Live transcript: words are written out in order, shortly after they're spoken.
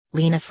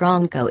Lina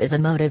Franco is a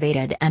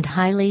motivated and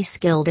highly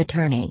skilled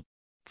attorney.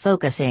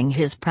 Focusing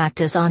his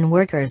practice on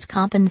workers'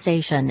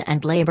 compensation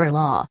and labor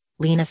law,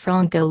 Lina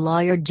Franco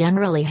lawyer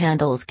generally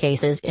handles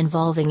cases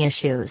involving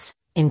issues,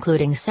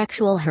 including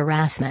sexual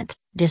harassment,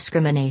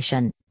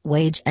 discrimination,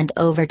 wage and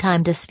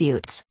overtime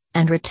disputes,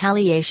 and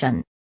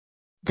retaliation.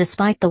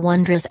 Despite the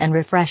wondrous and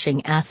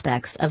refreshing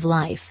aspects of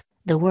life,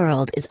 the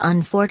world is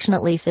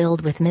unfortunately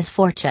filled with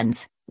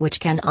misfortunes, which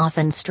can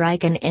often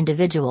strike an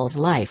individual's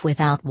life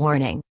without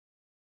warning.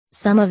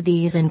 Some of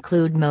these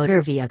include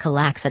motor vehicle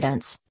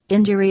accidents,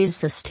 injuries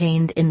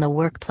sustained in the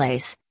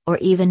workplace, or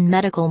even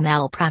medical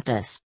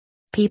malpractice.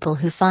 People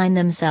who find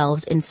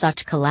themselves in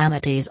such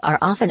calamities are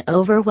often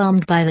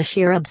overwhelmed by the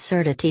sheer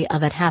absurdity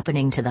of it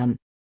happening to them.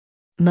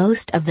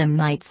 Most of them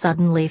might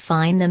suddenly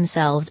find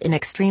themselves in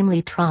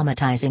extremely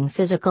traumatizing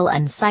physical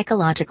and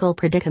psychological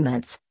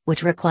predicaments,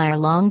 which require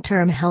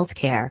long-term health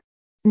care.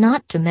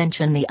 Not to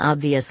mention the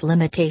obvious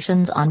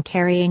limitations on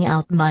carrying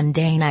out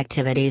mundane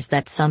activities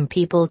that some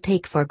people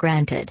take for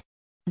granted.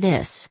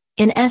 This,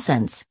 in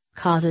essence,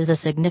 causes a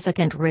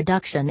significant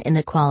reduction in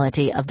the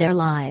quality of their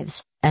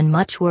lives, and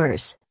much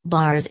worse,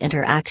 bars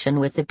interaction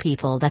with the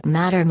people that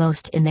matter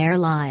most in their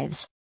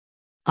lives.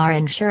 Are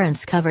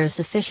insurance covers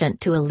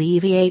sufficient to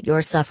alleviate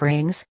your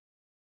sufferings?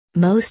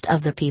 Most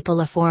of the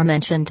people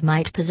aforementioned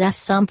might possess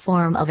some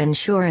form of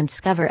insurance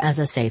cover as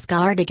a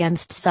safeguard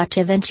against such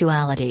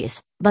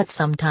eventualities, but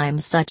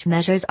sometimes such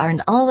measures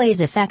aren't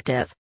always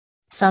effective.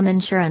 Some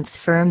insurance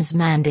firms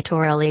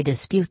mandatorily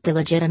dispute the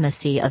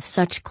legitimacy of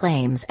such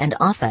claims and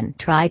often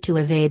try to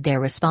evade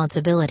their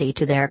responsibility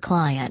to their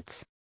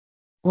clients.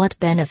 What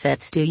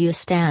benefits do you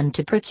stand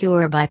to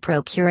procure by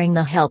procuring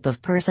the help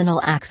of personal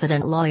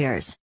accident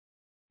lawyers?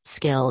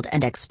 Skilled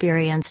and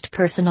experienced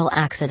personal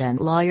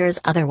accident lawyers,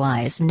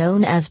 otherwise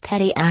known as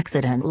petty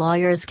accident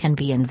lawyers, can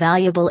be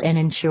invaluable in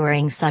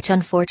ensuring such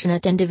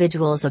unfortunate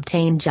individuals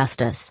obtain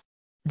justice.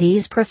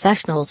 These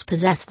professionals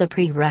possess the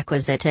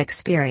prerequisite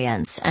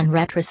experience and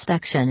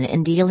retrospection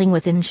in dealing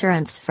with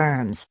insurance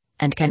firms,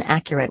 and can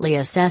accurately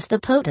assess the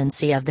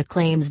potency of the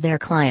claims their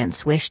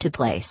clients wish to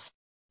place.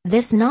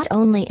 This not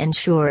only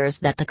ensures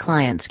that the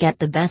clients get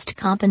the best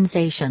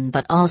compensation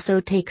but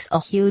also takes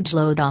a huge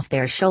load off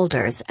their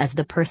shoulders, as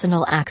the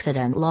personal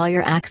accident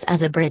lawyer acts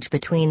as a bridge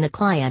between the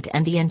client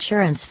and the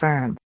insurance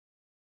firm.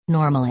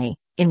 Normally,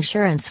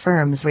 insurance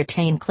firms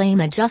retain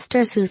claim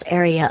adjusters whose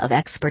area of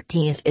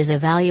expertise is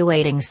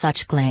evaluating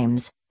such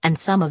claims, and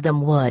some of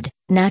them would,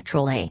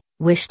 naturally,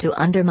 wish to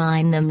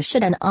undermine them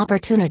should an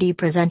opportunity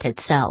present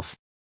itself.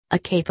 A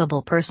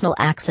capable personal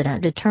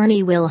accident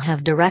attorney will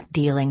have direct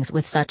dealings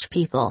with such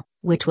people,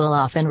 which will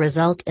often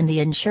result in the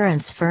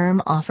insurance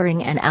firm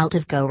offering an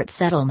out-of-court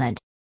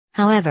settlement.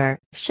 However,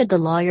 should the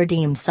lawyer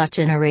deem such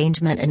an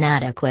arrangement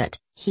inadequate,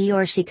 he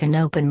or she can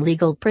open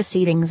legal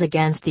proceedings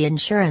against the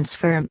insurance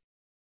firm.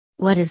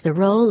 What is the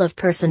role of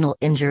personal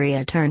injury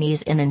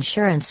attorneys in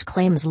insurance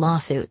claims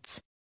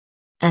lawsuits?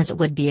 As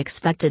would be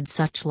expected,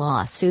 such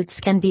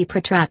lawsuits can be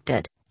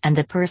protracted, and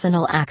the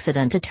personal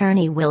accident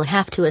attorney will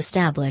have to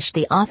establish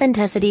the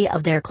authenticity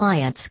of their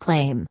client's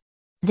claim.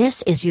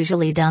 This is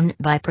usually done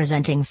by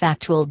presenting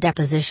factual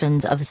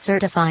depositions of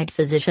certified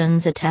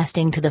physicians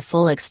attesting to the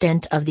full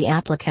extent of the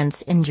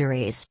applicant's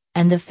injuries,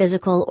 and the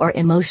physical or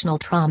emotional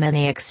trauma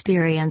they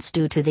experienced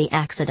due to the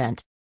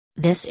accident.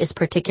 This is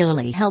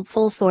particularly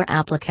helpful for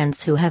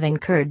applicants who have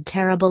incurred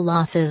terrible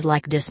losses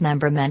like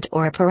dismemberment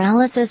or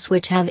paralysis,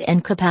 which have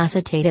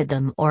incapacitated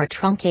them or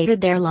truncated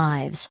their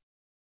lives.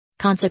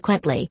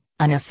 Consequently,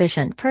 an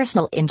efficient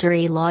personal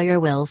injury lawyer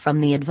will,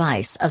 from the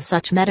advice of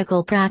such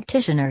medical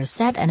practitioners,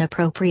 set an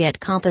appropriate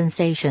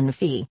compensation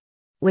fee,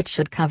 which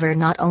should cover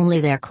not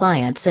only their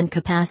client's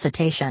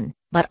incapacitation,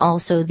 but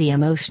also the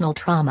emotional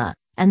trauma,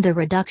 and the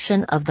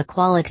reduction of the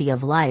quality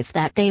of life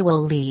that they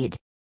will lead.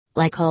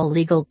 Like all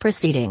legal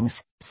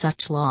proceedings,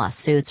 such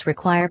lawsuits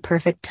require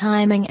perfect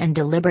timing and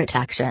deliberate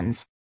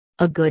actions.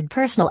 A good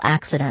personal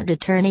accident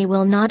attorney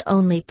will not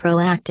only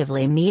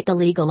proactively meet the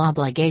legal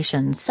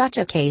obligations such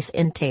a case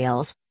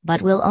entails,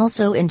 but will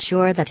also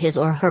ensure that his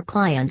or her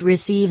client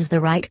receives the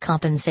right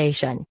compensation.